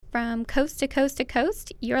From coast to coast to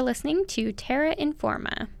coast, you're listening to Terra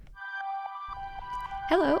Informa.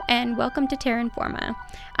 Hello, and welcome to Terra Informa.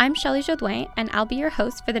 I'm Shelley Jodoin, and I'll be your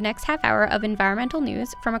host for the next half hour of environmental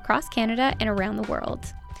news from across Canada and around the world.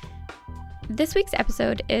 This week's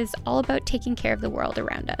episode is all about taking care of the world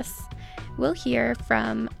around us. We'll hear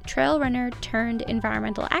from trail runner turned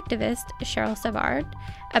environmental activist Cheryl Savard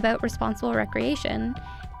about responsible recreation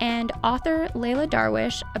and author Layla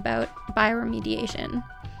Darwish about bioremediation.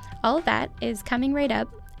 All of that is coming right up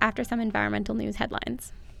after some environmental news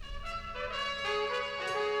headlines.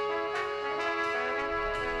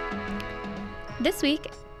 This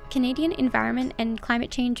week, Canadian Environment and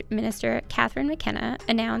Climate Change Minister Catherine McKenna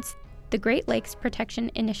announced the Great Lakes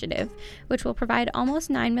Protection Initiative, which will provide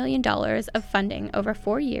almost $9 million of funding over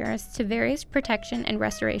 4 years to various protection and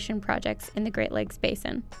restoration projects in the Great Lakes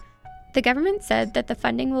Basin. The government said that the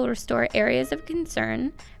funding will restore areas of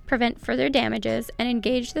concern, prevent further damages, and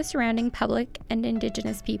engage the surrounding public and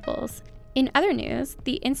Indigenous peoples. In other news,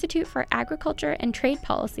 the Institute for Agriculture and Trade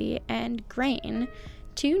Policy and GRAIN,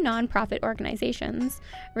 two nonprofit organizations,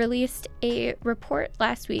 released a report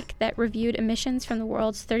last week that reviewed emissions from the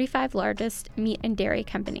world's 35 largest meat and dairy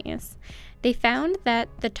companies. They found that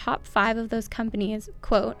the top 5 of those companies,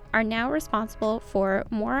 quote, are now responsible for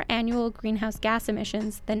more annual greenhouse gas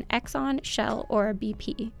emissions than Exxon, Shell, or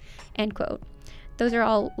BP, end quote. Those are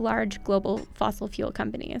all large global fossil fuel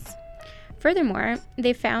companies. Furthermore,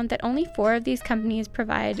 they found that only 4 of these companies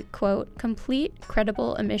provide, quote, complete,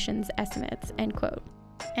 credible emissions estimates, end quote.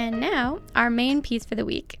 And now, our main piece for the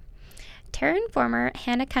week. Terra Informer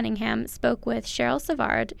Hannah Cunningham spoke with Cheryl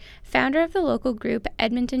Savard, founder of the local group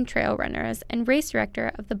Edmonton Trail Runners and race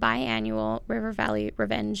director of the biannual River Valley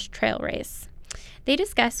Revenge Trail Race. They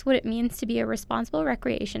discuss what it means to be a responsible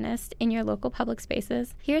recreationist in your local public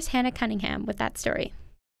spaces. Here's Hannah Cunningham with that story.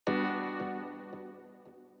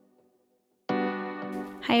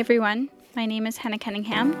 Hi everyone, my name is Hannah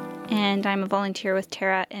Cunningham and I'm a volunteer with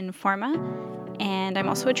Terra Informa and I'm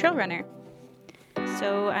also a trail runner.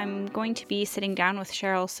 So I'm going to be sitting down with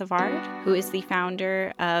Cheryl Savard, who is the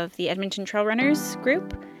founder of the Edmonton Trail Runners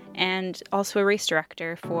group and also a race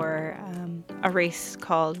director for a race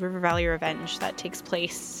called River Valley Revenge that takes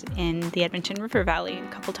place in the Edmonton River Valley a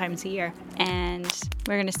couple times a year. And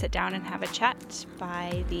we're going to sit down and have a chat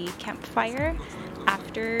by the campfire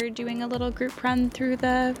after doing a little group run through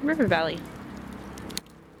the River Valley.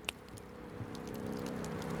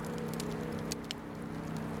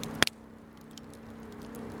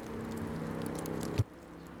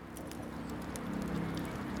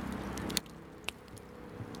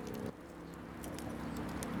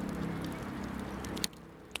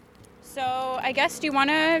 So I guess, do you want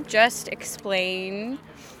to just explain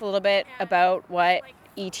a little bit about what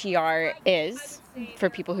ETR is for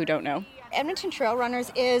people who don't know? Edmonton Trail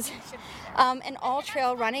Runners is an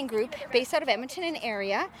all-trail running group based out of Edmonton and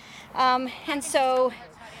area. And so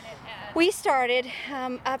we started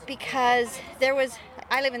up because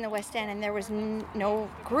I live in the West End and there was no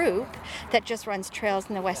group that just runs trails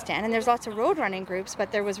in the West End. And there's lots of road running groups,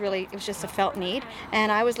 but it was just a felt need.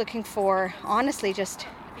 And I was looking for, honestly, just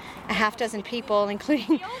a half dozen people,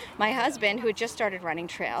 including my husband, who had just started running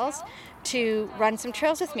trails, to run some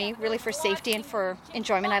trails with me, really for safety and for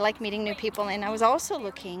enjoyment. I like meeting new people, and I was also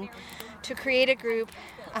looking to create a group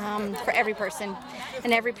for every person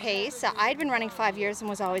and every pace. I'd been running 5 years and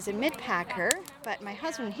was always a mid-packer, but my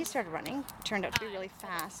husband, when he started running, turned out to be really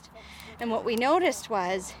fast. And what we noticed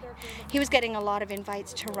was he was getting a lot of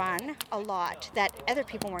invites to run a lot that other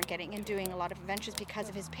people weren't getting, and doing a lot of adventures because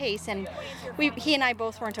of his pace. And he and I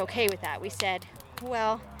both weren't okay with that. We said,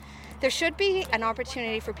 well, there should be an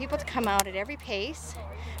opportunity for people to come out at every pace,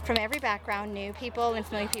 from every background, new people and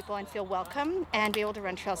familiar people, and feel welcome and be able to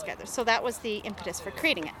run trails together. So that was the impetus for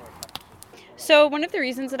creating it. So one of the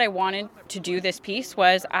reasons that I wanted to do this piece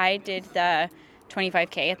was I did the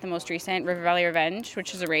 25K at the most recent River Valley Revenge,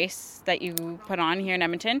 which is a race that you put on here in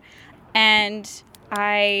Edmonton. And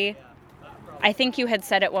I think you had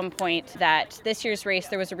said at one point that this year's race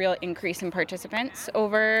there was a real increase in participants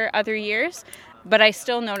over other years. But I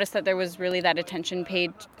still noticed that there was really that attention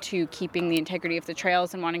paid to keeping the integrity of the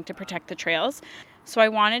trails and wanting to protect the trails. So I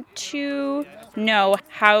wanted to know,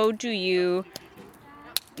 how do you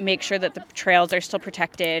make sure that the trails are still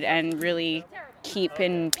protected and really keep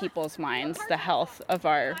in people's minds the health of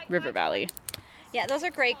our river valley? Yeah, those are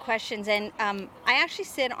great questions. And I actually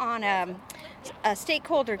sit on a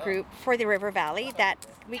stakeholder group for the River Valley that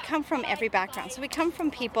we come from every background. So we come from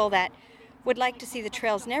people that would like to see the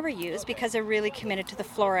trails never used because they're really committed to the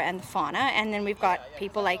flora and the fauna. And then we've got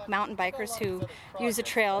people like mountain bikers who use the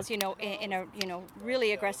trails, in a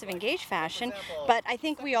really aggressive, engaged fashion. But I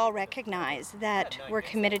think we all recognize that we're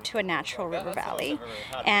committed to a natural river valley.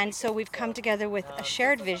 And so we've come together with a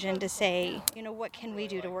shared vision to say, what can we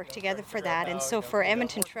do to work together for that? And so for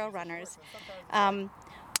Edmonton Trail Runners,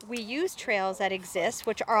 we use trails that exist,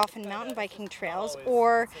 which are often mountain biking trails,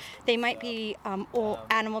 or they might be old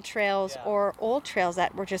animal trails or old trails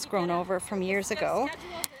that were just grown over from years ago.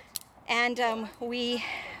 And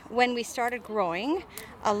when we started growing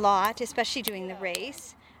a lot, especially doing the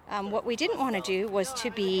race, what we didn't want to do was to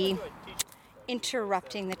be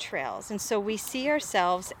interrupting the trails. And so we see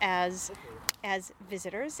ourselves as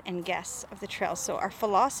visitors and guests of the trails. So our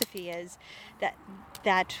philosophy is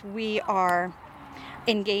that we are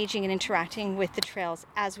engaging and interacting with the trails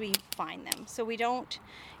as we find them. So we don't,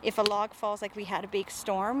 if a log falls, like we had a big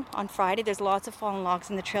storm on Friday, there's lots of fallen logs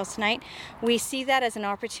in the trails tonight, we see that as an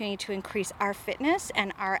opportunity to increase our fitness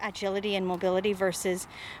and our agility and mobility versus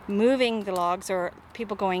moving the logs or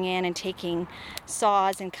people going in and taking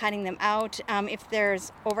saws and cutting them out. If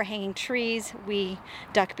there's overhanging trees, we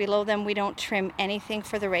duck below them. We don't trim anything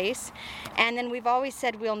for the race. And then we've always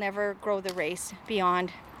said we'll never grow the race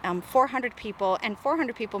beyond 400 people, and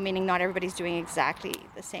 400 people meaning not everybody's doing exactly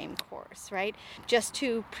the same course, right? Just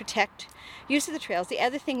to protect use of the trails. The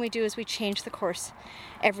other thing we do is we change the course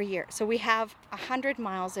every year. So we have 100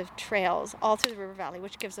 miles of trails all through the river valley,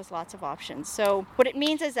 which gives us lots of options. So what it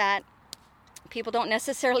means is that people don't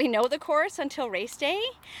necessarily know the course until race day,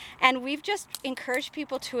 and we've just encouraged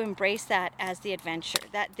people to embrace that as the adventure,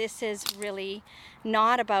 that this is really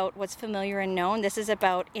not about what's familiar and known. This is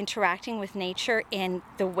about interacting with nature in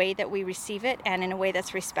the way that we receive it and in a way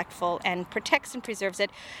that's respectful and protects and preserves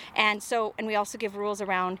it. And we also give rules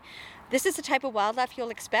around, this is the type of wildlife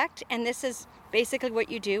you'll expect, and this is basically what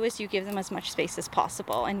you do is you give them as much space as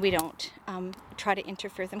possible, and we don't try to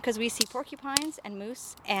interfere with them, because we see porcupines and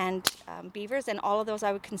moose and beavers, and all of those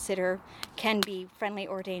I would consider can be friendly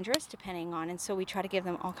or dangerous depending on, and so we try to give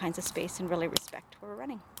them all kinds of space and really respect where we're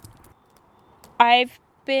running. I've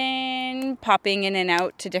been popping in and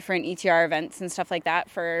out to different ETR events and stuff like that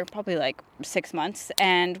for probably like 6 months,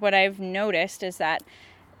 and what I've noticed is that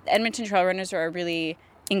Edmonton Trail Runners are a really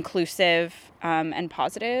inclusive and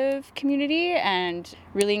positive community, and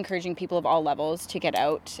really encouraging people of all levels to get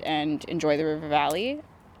out and enjoy the river valley.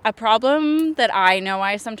 A problem that I know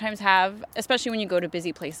I sometimes have, especially when you go to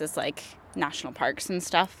busy places like national parks and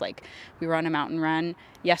stuff, like we were on a mountain run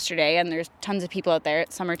yesterday and there's tons of people out there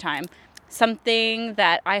at summertime. Something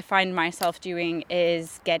that I find myself doing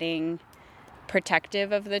is getting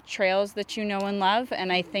protective of the trails that you know and love,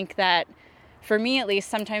 and I think that for me at least,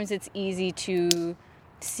 sometimes it's easy to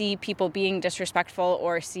see people being disrespectful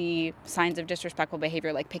or see signs of disrespectful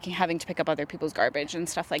behavior, like having to pick up other people's garbage and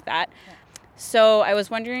stuff like that. Yeah. So I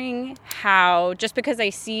was wondering how, just because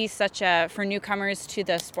I see for newcomers to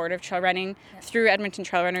the sport of trail running, through Edmonton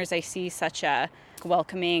Trail Runners, I see such a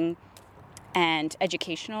welcoming and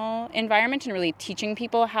educational environment, and really teaching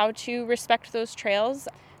people how to respect those trails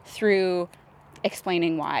through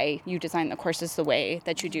explaining why you design the courses the way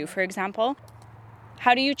that you do, for example.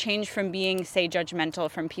 How do you change from being, say, judgmental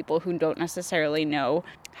from people who don't necessarily know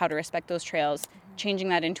how to respect those trails, changing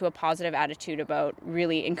that into a positive attitude about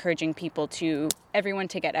really encouraging everyone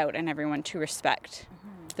to get out and everyone to respect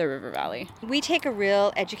the river valley? We take a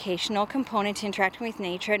real educational component to interacting with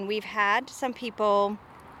nature, and we've had some people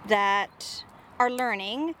that are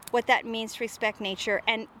learning what that means to respect nature,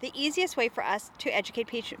 and the easiest way for us to educate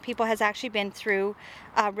people has actually been through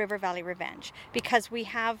River Valley Revenge, because we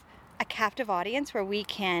have a captive audience where we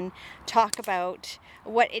can talk about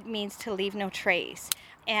what it means to leave no trace.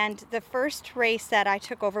 And the first race that I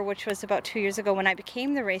took over, which was about 2 years ago when I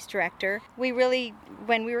became the race director,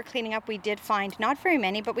 when we were cleaning up, we did find not very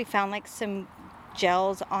many, but we found like some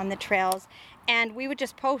gels on the trails. And we would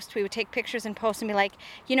just post. We would take pictures and post and be like,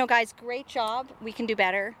 guys, great job. We can do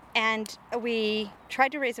better. And we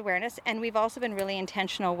tried to raise awareness. And we've also been really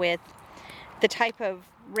intentional with the type of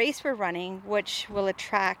race we're running, which will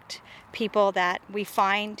attract people that we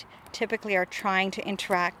find typically are trying to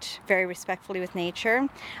interact very respectfully with nature.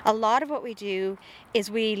 A lot of what we do is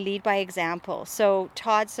we lead by example. So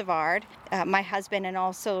Todd Savard, my husband and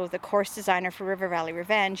also the course designer for River Valley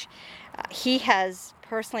Revenge, he has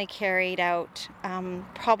personally carried out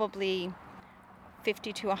probably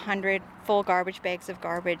 50 to 100 full garbage bags of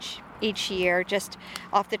garbage each year just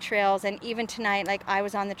off the trails. And even tonight, like, I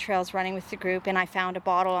was on the trails running with the group and I found a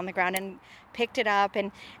bottle on the ground and picked it up.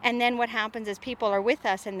 And then what happens is people are with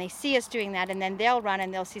us and they see us doing that, and then they'll run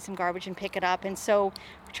and they'll see some garbage and pick it up. And so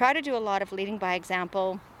we try to do a lot of leading by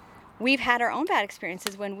example. We've had our own bad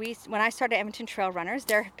experiences. When I started Edmonton Trail Runners,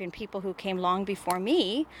 there have been people who came long before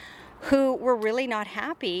me who were really not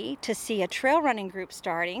happy to see a trail running group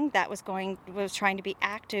starting that was trying to be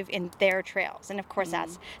active in their trails. And of course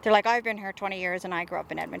they're like, I've been here 20 years and I grew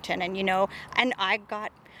up in Edmonton, and and I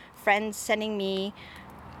got friends sending me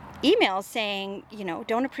emails saying,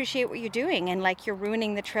 don't appreciate what you're doing, and like, you're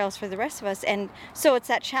ruining the trails for the rest of us. And so it's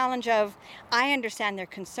that challenge of, I understand their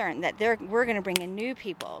concern that we're going to bring in new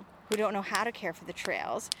people who don't know how to care for the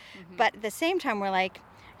trails. But at the same time, we're like,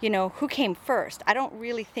 who came first? I don't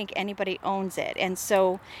really think anybody owns it. And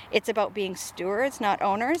so it's about being stewards, not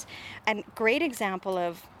owners. And great example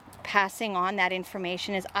of passing on that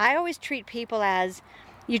information is, I always treat people as,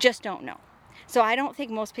 you just don't know. So I don't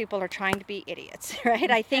think most people are trying to be idiots, right?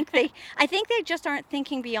 I think they just aren't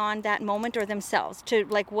thinking beyond that moment or themselves to,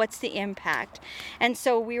 like, what's the impact. And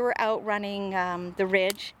so we were out running the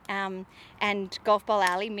Ridge and Golf Ball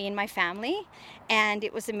Alley, me and my family, and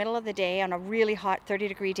it was the middle of the day on a really hot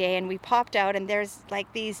 30-degree day, and we popped out and there's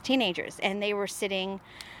like these teenagers, and they were sitting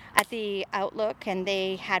at the Outlook, and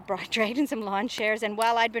they had dragged in some lawn chairs. And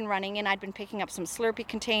while I'd been running in, I'd been picking up some Slurpee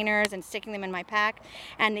containers and sticking them in my pack,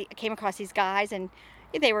 and I came across these guys, and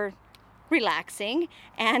they were relaxing,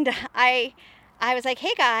 and I was like,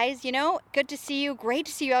 hey guys, good to see you, great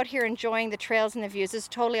to see you out here enjoying the trails and the views. This is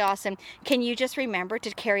totally awesome. Can you just remember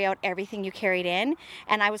to carry out everything you carried in?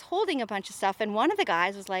 And I was holding a bunch of stuff, and one of the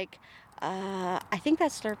guys was like, I think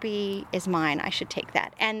that Slurpee is mine, I should take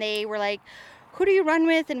that. And they were like, who do you run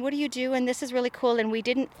with and what do you do, and this is really cool. And we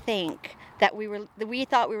didn't think that we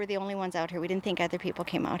thought we were the only ones out here. We didn't think other people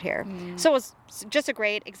came out here. So it was just a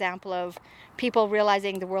great example of people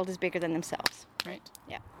realizing the world is bigger than themselves. Right.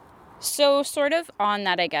 Yeah. So sort of on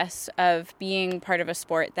that, I guess, of being part of a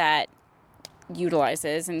sport that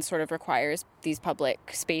utilizes and sort of requires these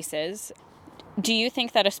public spaces, do you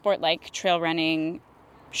think that a sport like trail running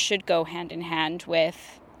should go hand in hand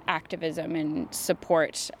with activism and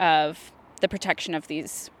support of the protection of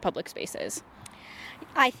these public spaces?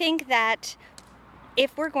 I think that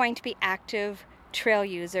if we're going to be active trail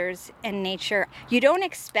users in nature, you don't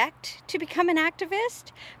expect to become an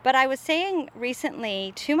activist. But I was saying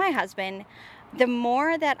recently to my husband, the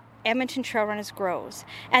more that Edmonton Trail Runners grows,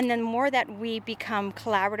 and the more that we become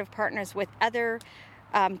collaborative partners with other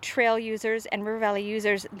trail users and River Valley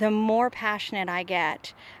users, the more passionate I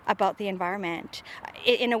get about the environment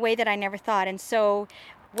in a way that I never thought. And so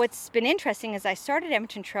what's been interesting is I started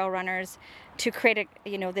Edmonton Trail Runners to create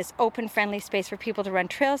this open, friendly space for people to run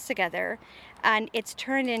trails together, and it's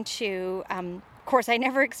turned into, of course, I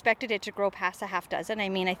never expected it to grow past a half dozen. I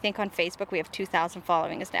mean, I think on Facebook we have 2,000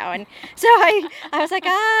 following us now, and so I was like,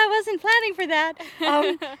 I wasn't planning for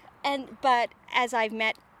that. But as I've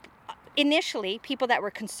met initially people that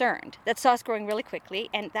were concerned, that saw us growing really quickly,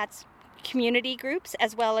 and that's community groups,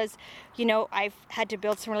 as well as, I've had to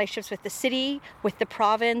build some relationships with the city, with the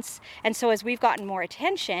province. And so as we've gotten more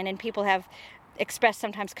attention and people have expressed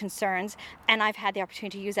sometimes concerns, and I've had the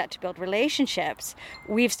opportunity to use that to build relationships,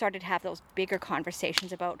 we've started to have those bigger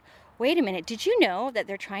conversations about, wait a minute, did you know that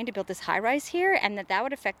they're trying to build this high-rise here and that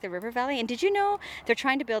would affect the River Valley? And did you know they're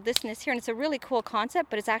trying to build this and this here? And it's a really cool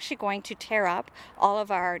concept, but it's actually going to tear up all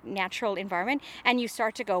of our natural environment. And you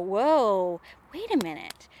start to go, whoa, wait a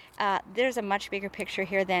minute. There's a much bigger picture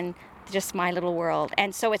here than just my little world.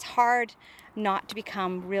 And so it's hard not to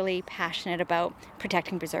become really passionate about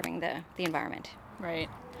protecting, preserving the environment. Right.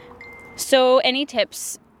 So any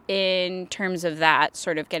tips in terms of that,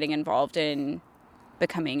 sort of getting involved in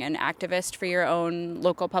becoming an activist for your own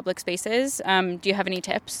local public spaces? Do you have any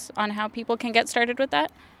tips on how people can get started with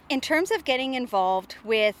that? In terms of getting involved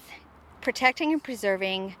with protecting and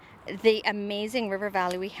preserving the amazing river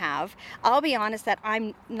valley we have, I'll be honest that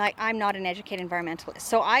I'm not an educated environmentalist.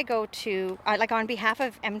 So I go to, on behalf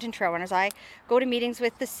of Edmonton Trail Runners, I go to meetings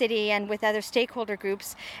with the city and with other stakeholder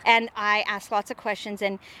groups, and I ask lots of questions,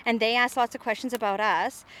 and they ask lots of questions about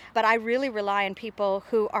us. But I really rely on people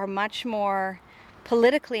who are much more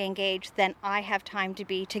politically engaged than I have time to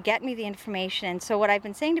be, to get me the information. And so what I've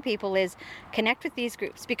been saying to people is connect with these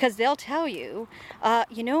groups, because they'll tell you,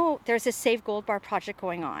 there's this Save Gold Bar project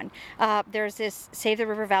going on. There's this Save the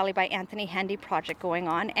River Valley by Anthony Hendy project going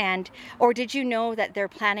on. Or did you know that they're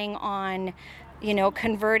planning on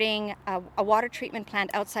converting a water treatment plant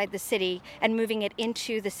outside the city and moving it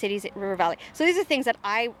into the city's river valley. So these are things that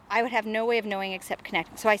I would have no way of knowing except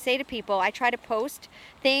connecting. So I say to people, I try to post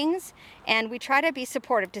things, and we try to be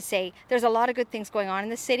supportive to say there's a lot of good things going on in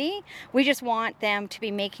the city. We just want them to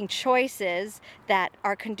be making choices that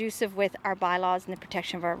are conducive with our bylaws and the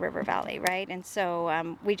protection of our river valley, right? And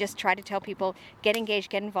so we just try to tell people, get engaged,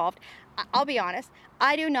 get involved. I'll be honest,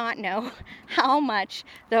 I do not know how much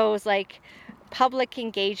those public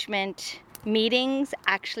engagement meetings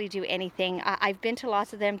actually do anything. I've been to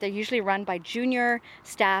lots of them. They're usually run by junior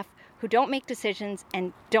staff who don't make decisions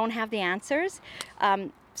and don't have the answers.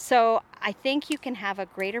 So I think you can have a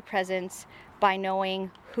greater presence by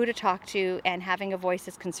knowing who to talk to and having a voice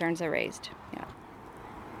as concerns are raised. Yeah.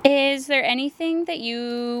 Is there anything that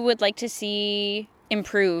you would like to see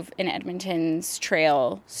improve in Edmonton's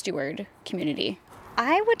trail steward community?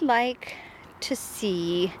 I would like to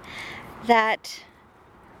see that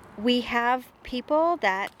we have people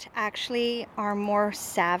that actually are more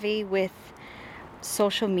savvy with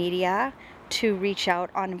social media to reach out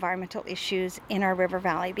on environmental issues in our river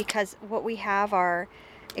valley, because what we have are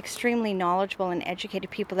extremely knowledgeable and educated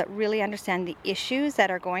people that really understand the issues that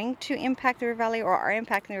are going to impact the river valley or are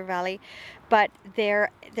impacting the river valley, but they're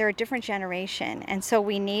a different generation, and so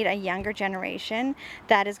we need a younger generation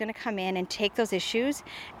that is going to come in and take those issues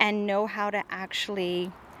and know how to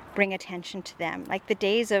actually bring attention to them. Like the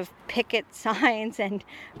days of picket signs and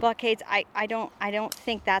blockades, I don't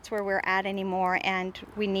think that's where we're at anymore, and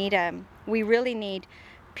we really need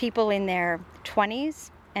people in their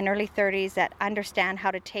 20s and early 30s that understand how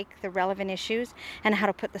to take the relevant issues and how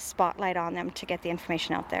to put the spotlight on them to get the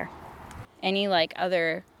information out there. Any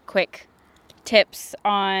other quick tips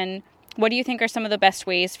on what do you think are some of the best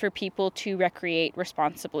ways for people to recreate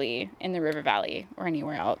responsibly in the river valley or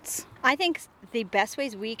anywhere else? I think the best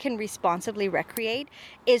ways we can responsibly recreate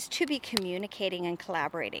is to be communicating and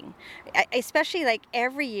collaborating. Especially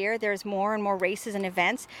every year there's more and more races and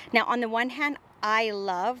events. Now, on the one hand, I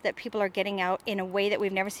love that people are getting out in a way that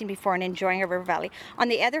we've never seen before and enjoying our river valley. On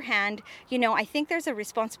the other hand, I think there's a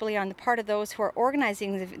responsibility on the part of those who are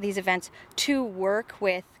organizing these events to work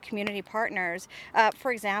with community partners.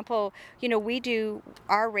 For example, we do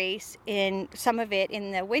our race in some of it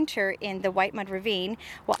in the winter in the White Mud Ravine.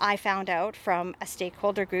 Well, I found out from a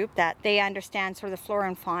stakeholder group that they understand sort of the flora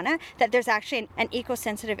and fauna, that there's actually an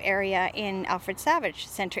eco-sensitive area in Alfred Savage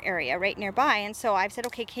Center area right nearby. And so I've said,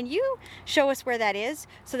 okay, can you show us where that is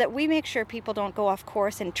so that we make sure people don't go off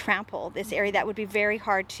course and trample this area that would be very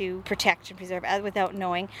hard to protect and preserve without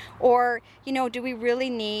knowing? Or, do we really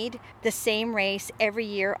need the same race every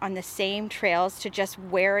year on the same trails to just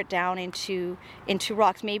wear it down into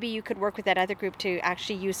rocks? Maybe you could work with that other group to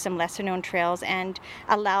actually use some lesser known trails and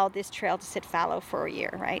allow this trail to sit fallow for a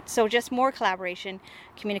year, right? So just more collaboration,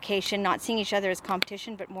 communication, not seeing each other as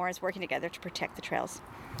competition, but more as working together to protect the trails.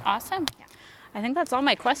 Awesome. Yeah. I think that's all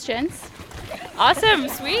my questions. Awesome,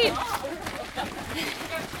 sweet.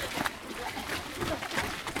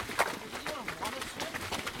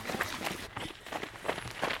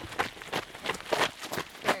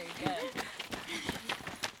 Very good.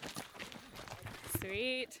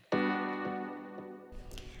 Sweet.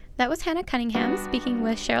 That was Hannah Cunningham speaking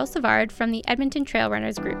with Cheryl Savard from the Edmonton Trail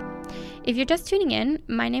Runners Group. If you're just tuning in,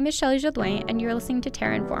 my name is Shelley Jodoin, and you're listening to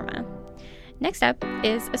Terra Informa. Next up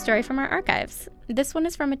is a story from our archives. This one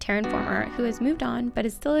is from a Terra Informer who has moved on but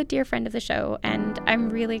is still a dear friend of the show, and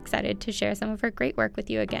I'm really excited to share some of her great work with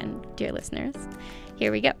you again, dear listeners.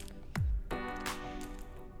 Here we go.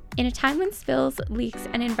 In a time when spills, leaks,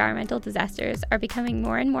 and environmental disasters are becoming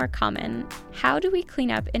more and more common, how do we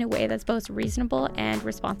clean up in a way that's both reasonable and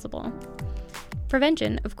responsible?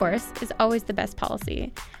 Prevention, of course, is always the best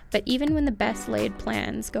policy, but even when the best laid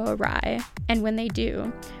plans go awry, and when they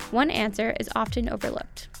do, one answer is often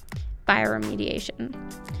overlooked: bioremediation.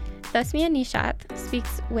 Thusmia Nishat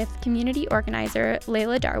speaks with community organizer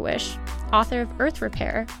Layla Darwish, author of Earth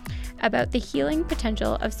Repair, about the healing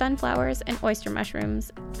potential of sunflowers and oyster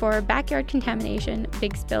mushrooms for backyard contamination,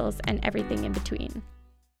 big spills, and everything in between.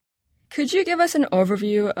 Could you give us an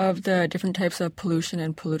overview of the different types of pollution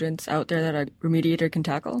and pollutants out there that a remediator can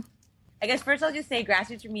tackle? I guess first I'll just say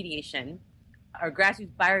grassroots remediation, or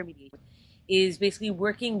grassroots bioremediation, is basically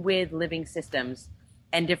working with living systems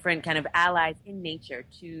and different kind of allies in nature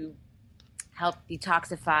to help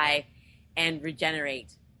detoxify and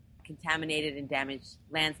regenerate contaminated and damaged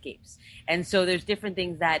landscapes. And so there's different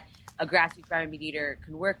things that a grassroots bioremediator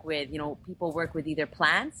can work with. People work with either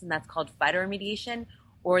plants, and that's called phytoremediation,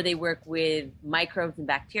 or they work with microbes and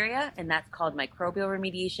bacteria, and that's called microbial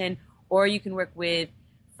remediation, or you can work with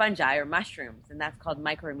fungi or mushrooms, and that's called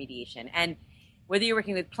mycoremediation. And whether you're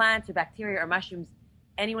working with plants or bacteria or mushrooms,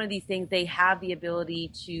 any one of these things, they have the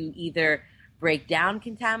ability to either break down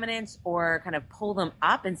contaminants or kind of pull them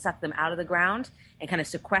up and suck them out of the ground and kind of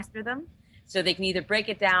sequester them. So they can either break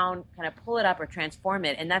it down, kind of pull it up, or transform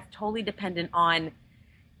it. And that's totally dependent on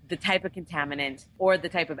the type of contaminant or the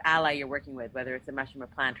type of ally you're working with, whether it's a mushroom, a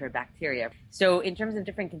plant, or a bacteria. So in terms of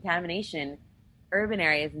different contamination, urban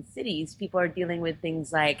areas and cities, people are dealing with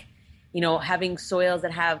things like, having soils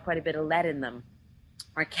that have quite a bit of lead in them,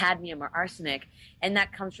 or cadmium or arsenic. And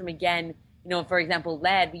that comes from, again, for example,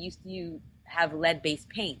 lead. We used to have lead-based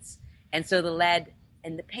paints. And so the lead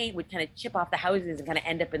and the paint would kind of chip off the houses and kind of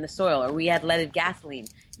end up in the soil. Or we had leaded gasoline,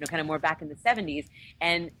 kind of more back in the 70s.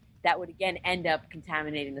 And that would, again, end up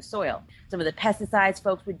contaminating the soil. Some of the pesticides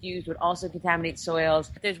folks would use would also contaminate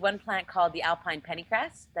soils. There's one plant called the alpine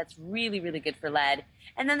pennycress that's really, really good for lead.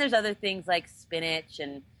 And then there's other things like spinach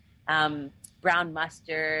and brown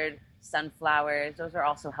mustard, sunflowers. Those are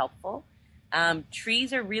also helpful.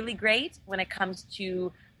 Trees are really great when it comes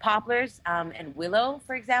to poplars and willow,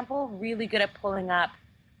 for example, really good at pulling up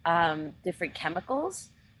different chemicals,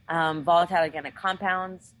 volatile organic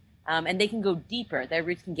compounds, and they can go deeper. Their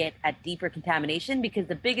roots can get at deeper contamination, because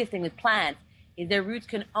the biggest thing with plants is their roots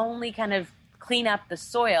can only kind of clean up the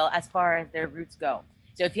soil as far as their roots go.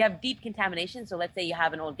 So if you have deep contamination, so let's say you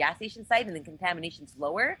have an old gas station site and the contamination's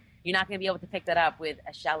lower, you're not going to be able to pick that up with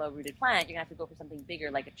a shallow-rooted plant. You're going to have to go for something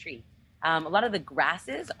bigger like a tree. A lot of the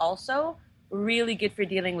grasses also really good for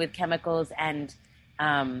dealing with chemicals and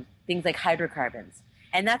things like hydrocarbons.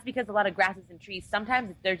 And that's because a lot of grasses and trees,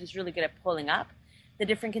 sometimes they're just really good at pulling up the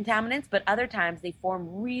different contaminants, but other times they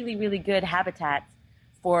form really, really good habitats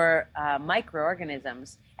for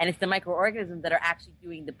microorganisms. And it's the microorganisms that are actually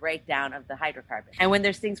doing the breakdown of the hydrocarbons. And when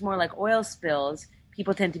there's things more like oil spills,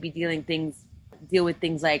 people tend to be deal with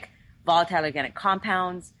things like volatile organic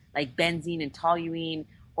compounds, like benzene and toluene,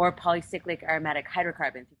 or polycyclic aromatic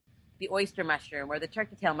hydrocarbons. The oyster mushroom or the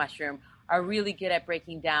turkey tail mushroom are really good at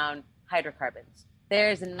breaking down hydrocarbons.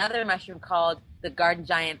 There's another mushroom called the garden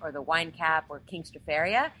giant or the wine cap or King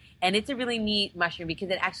Stropharia, and it's a really neat mushroom because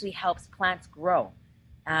it actually helps plants grow.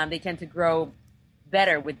 They tend to grow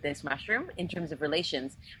better with this mushroom in terms of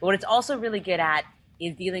relations. But what it's also really good at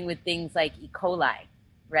is dealing with things like E. coli,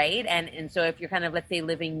 right? And so if you're kind of, let's say,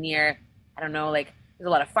 living near, there's a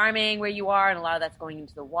lot of farming where you are, and a lot of that's going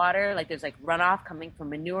into the water. Like there's like runoff coming from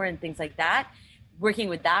manure and things like that. Working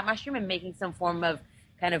with that mushroom and making some form of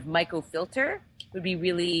kind of mycofilter would be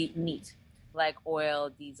really neat, like oil,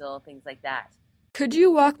 diesel, things like that. Could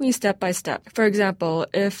you walk me step by step? For example,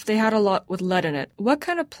 if they had a lot with lead in it, what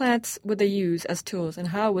kind of plants would they use as tools, and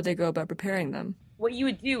how would they go about preparing them? What you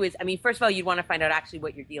would do is, first of all, you'd want to find out actually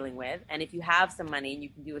what you're dealing with. And if you have some money and you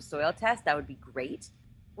can do a soil test, that would be great.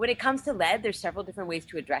 When it comes to lead, there's several different ways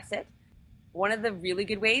to address it. One of the really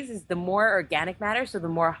good ways is the more organic matter, so the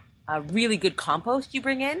more really good compost you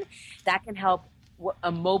bring in, that can help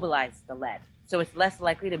immobilize the lead. So it's less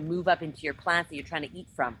likely to move up into your plants that you're trying to eat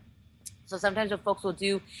from. So sometimes what folks will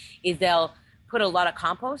do is they'll put a lot of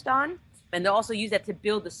compost on, and they'll also use that to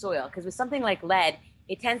build the soil. Because with something like lead,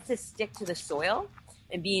 it tends to stick to the soil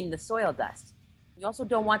and be in the soil dust. You also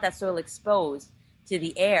don't want that soil exposed to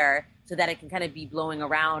the air so that it can kind of be blowing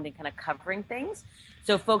around and kind of covering things.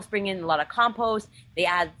 So folks bring in a lot of compost. They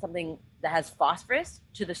add something that has phosphorus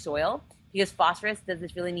to the soil, because phosphorus does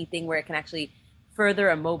this really neat thing where it can actually further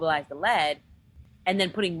immobilize the lead, and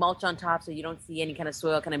then putting mulch on top so you don't see any kind of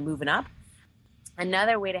soil kind of moving up.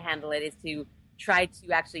 Another way to handle it is to try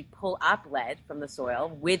to actually pull up lead from the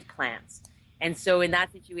soil with plants. And so in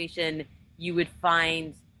that situation, you would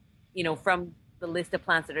find, from the list of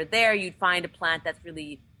plants that are there, you'd find a plant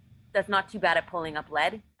that's not too bad at pulling up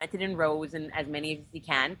lead. Plant it in rows and as many as you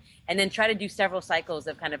can, and then try to do several cycles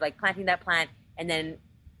of kind of like planting that plant and then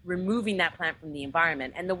removing that plant from the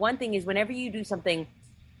environment. And the one thing is, whenever you do something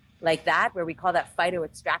like that, where we call that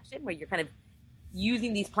phytoextraction, where you're kind of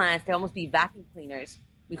using these plants to almost be vacuum cleaners,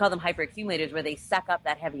 we call them hyperaccumulators, where they suck up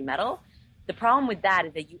that heavy metal. The problem with that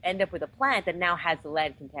is that you end up with a plant that now has the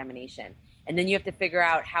lead contamination. And then you have to figure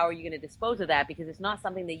out how are you going to dispose of that, because it's not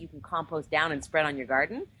something that you can compost down and spread on your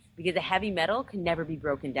garden, because the heavy metal can never be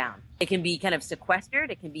broken down. It can be kind of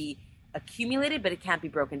sequestered, it can be accumulated, but it can't be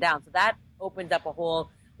broken down. So that opens up a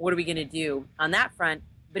whole, what are we going to do on that front?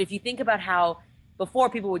 But if you think about how before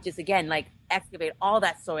people would just, again, like excavate all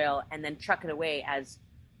that soil and then truck it away as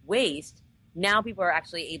waste, now people are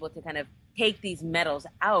actually able to kind of take these metals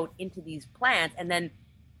out into these plants, and then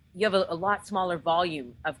you have a lot smaller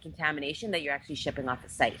volume of contamination that you're actually shipping off the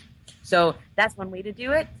site. So that's one way to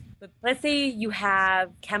do it. But let's say you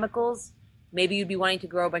have chemicals. Maybe you'd be wanting to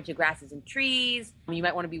grow a bunch of grasses and trees. You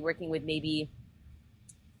might want to be working with maybe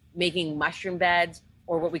making mushroom beds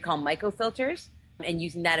or what we call mycofilters, and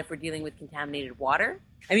using that if we're dealing with contaminated water.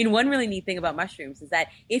 I mean, one really neat thing about mushrooms is that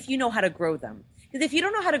if you know how to grow them, because if you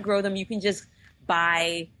don't know how to grow them, you can just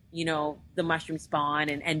buy, the mushroom spawn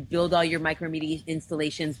and build all your micromedia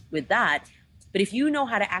installations with that. But if you know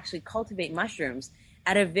how to actually cultivate mushrooms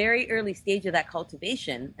at a very early stage of that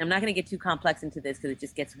cultivation, I'm not going to get too complex into this because it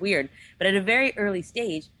just gets weird, but at a very early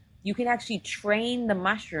stage, you can actually train the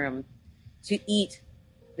mushroom to eat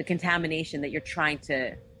the contamination that you're trying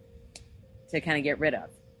to kind of get rid of.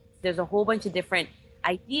 There's a whole bunch of different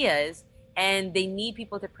ideas, and they need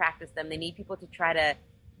people to practice them. They need people to try to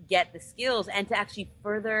get the skills and to actually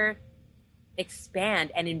further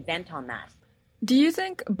expand and invent on that. Do you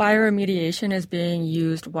think bioremediation is being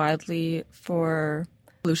used widely for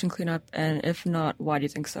pollution cleanup? And if not, why do you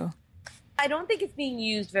think so? I don't think it's being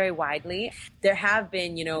used very widely. There have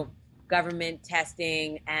been, government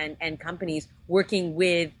testing and companies working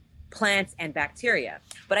with plants and bacteria.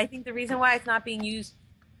 But I think the reason why it's not being used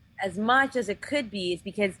as much as it could be is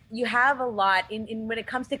because you have a lot in when it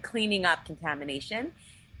comes to cleaning up contamination,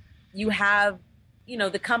 you have,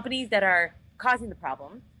 the companies that are causing the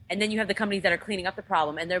problem, and then you have the companies that are cleaning up the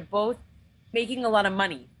problem, and they're both making a lot of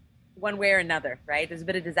money one way or another, right? There's a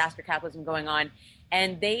bit of disaster capitalism going on.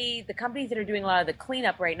 And the companies that are doing a lot of the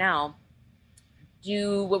cleanup right now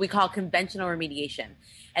do what we call conventional remediation.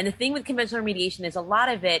 And the thing with conventional remediation is a lot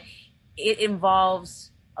of it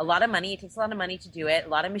involves a lot of money. It takes a lot of money to do it, a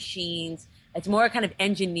lot of machines. It's more kind of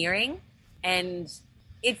engineering. And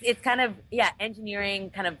it's kind of,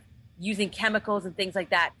 engineering, kind of using chemicals and things like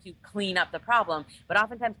that to clean up the problem. But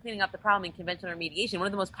oftentimes cleaning up the problem in conventional remediation, one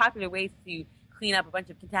of the most popular ways to clean up a bunch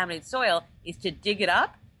of contaminated soil is to dig it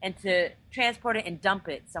up and to transport it and dump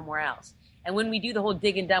it somewhere else. And when we do the whole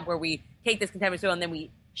dig and dump where we take this contaminated soil and then we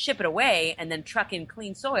ship it away and then truck in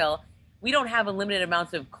clean soil, we don't have unlimited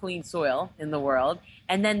amounts of clean soil in the world.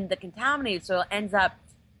 And then the contaminated soil ends up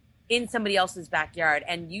in somebody else's backyard.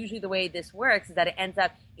 And usually the way this works is that it ends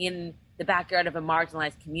up in the backyard of a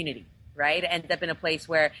marginalized community, right? It ends up in a place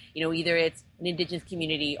where, either it's an indigenous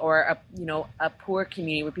community or a poor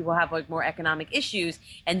community where people have like more economic issues,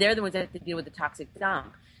 and they're the ones that have to deal with the toxic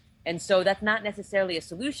dump. And so that's not necessarily a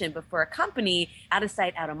solution, but for a company, out of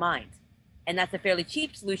sight, out of mind. And that's a fairly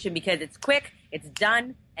cheap solution because it's quick, it's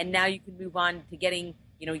done, and now you can move on to getting,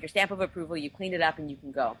 your stamp of approval, you cleaned it up and you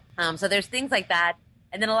can go. So there's things like that.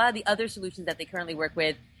 And then a lot of the other solutions that they currently work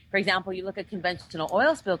with, for example, you look at conventional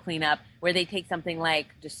oil spill cleanup where they take something like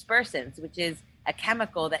dispersants, which is a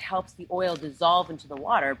chemical that helps the oil dissolve into the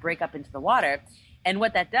water, break up into the water. And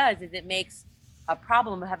what that does is it makes a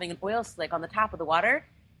problem of having an oil slick on the top of the water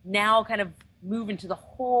now kind of move into the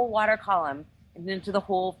whole water column and into the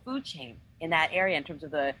whole food chain in that area in terms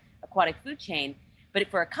of the aquatic food chain. But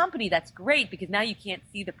for a company, that's great because now you can't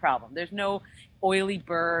see the problem. There's no oily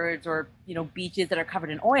birds or, beaches that are covered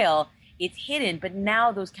in oil. It's hidden, but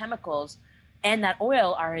now those chemicals and that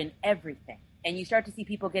oil are in everything. And you start to see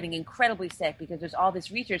people getting incredibly sick because there's all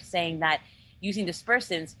this research saying that using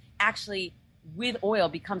dispersants actually with oil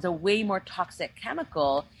becomes a way more toxic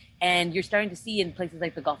chemical. And you're starting to see in places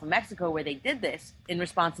like the Gulf of Mexico where they did this in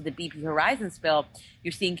response to the BP Horizon spill,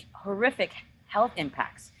 you're seeing horrific health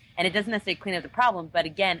impacts. And it doesn't necessarily clean up the problem, but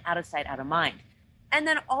again, out of sight, out of mind. And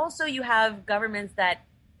then also you have governments that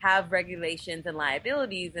have regulations and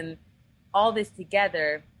liabilities and all this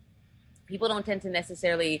together. People don't tend to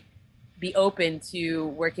necessarily be open to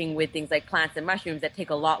working with things like plants and mushrooms that take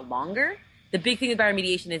a lot longer. The big thing with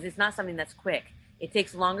bioremediation is it's not something that's quick. It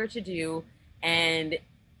takes longer to do, and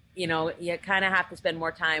you kind of have to spend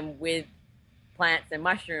more time with plants and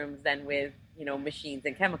mushrooms than with, machines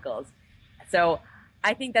and chemicals. So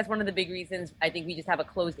I think that's one of the big reasons I think we just have a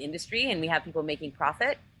closed industry and we have people making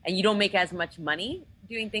profit, and you don't make as much money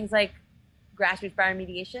doing things like grassroots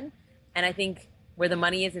bioremediation. And I think where the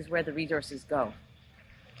money is where the resources go.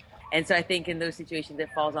 And so I think in those situations, it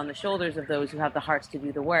falls on the shoulders of those who have the hearts to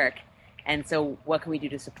do the work. And so what can we do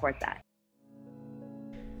to support that?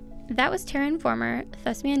 That was Terra Informer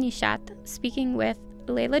Thusmia Nishat speaking with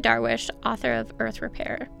Layla Darwish, author of Earth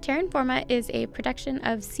Repair. Terra Informa is a production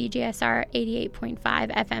of CJSR 88.5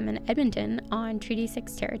 FM in Edmonton on Treaty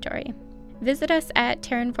 6 territory. Visit us at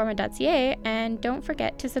terrainforma.ca and don't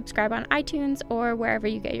forget to subscribe on iTunes or wherever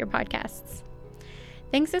you get your podcasts.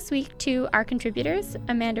 Thanks this week to our contributors,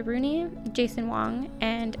 Amanda Rooney, Jason Wong,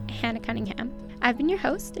 and Hannah Cunningham. I've been your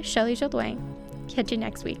host, Shelley Jodoin. Catch you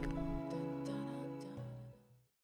next week.